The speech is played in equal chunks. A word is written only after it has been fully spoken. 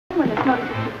someone has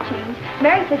noticed the change.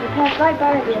 Mary said you passed right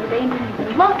by her the other day and didn't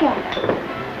even look at her.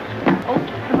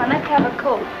 Okay, come on, let's have a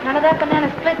Coke. None of that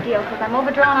banana split deal, because I'm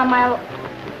overdrawn on my...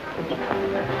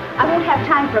 I won't have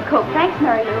time for a Coke. Thanks,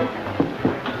 Mary Lou.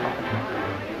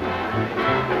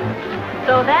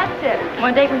 So that's it.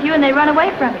 One date with you and they run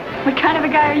away from you. What kind of a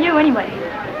guy are you, anyway?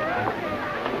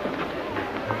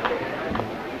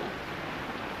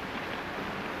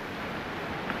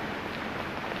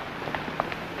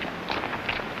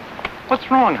 What's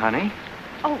wrong, honey?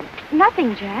 Oh,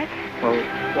 nothing, Jack. Well,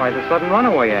 why the sudden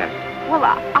runaway act? Well,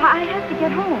 I have to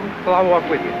get home. Well, I'll walk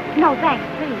with you. No, thanks,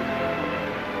 please.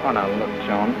 Oh, now, look,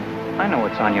 Joan. I know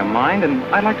what's on your mind, and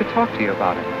I'd like to talk to you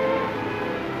about it.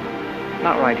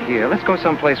 Not right here. Let's go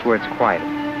someplace where it's quiet.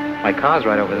 My car's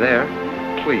right over there.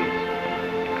 Please.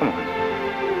 Come on.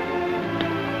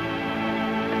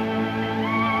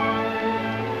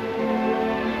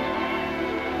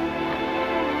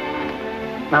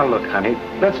 Now, look, honey,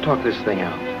 let's talk this thing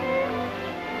out.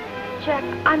 Jack,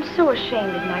 I'm so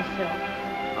ashamed of myself.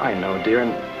 I know, dear,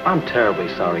 and I'm terribly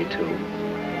sorry, too.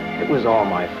 It was all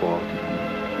my fault.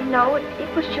 No,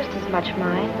 it was just as much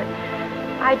mine, but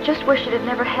I just wish it had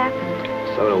never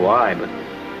happened. So do I, but...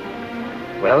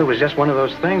 Well, it was just one of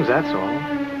those things, that's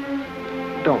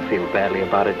all. Don't feel badly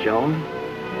about it, Joan.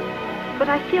 But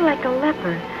I feel like a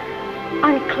leper,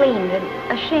 unclean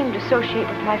and ashamed to associate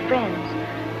with my friends.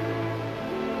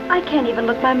 I can't even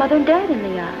look my mother and dad in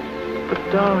the eye. But,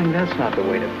 darling, that's not the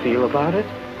way to feel about it.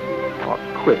 Oh,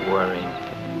 quit worrying.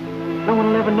 No one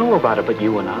will ever know about it but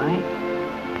you and I.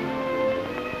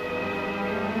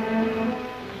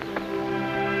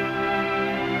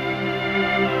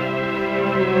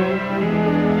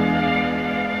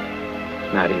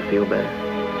 Now, do you feel better?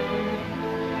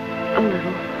 A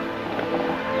little.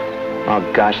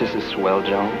 Oh, gosh, this is swell,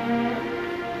 Joan.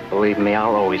 Believe me,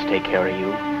 I'll always take care of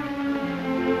you.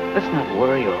 Let's not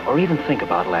worry or even think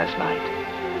about last night.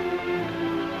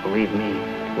 Believe me,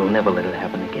 we'll never let it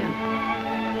happen again.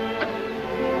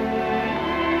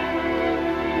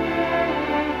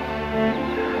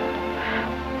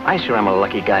 I sure am a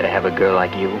lucky guy to have a girl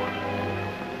like you.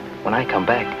 When I come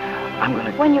back, I'm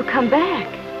gonna... When you come back?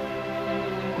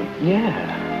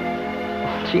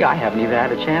 Yeah. Gee, I haven't even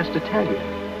had a chance to tell you.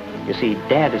 You see,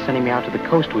 Dad is sending me out to the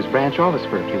coast to his branch office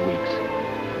for a few weeks.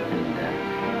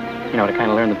 You know, to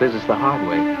kind of learn the business the hard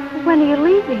way. When are you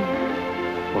leaving?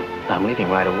 Well, I'm leaving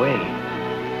right away.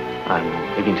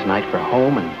 I'm leaving tonight for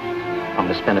home, and I'm going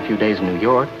to spend a few days in New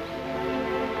York.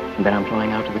 And then I'm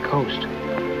flying out to the coast.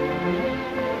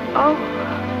 Oh.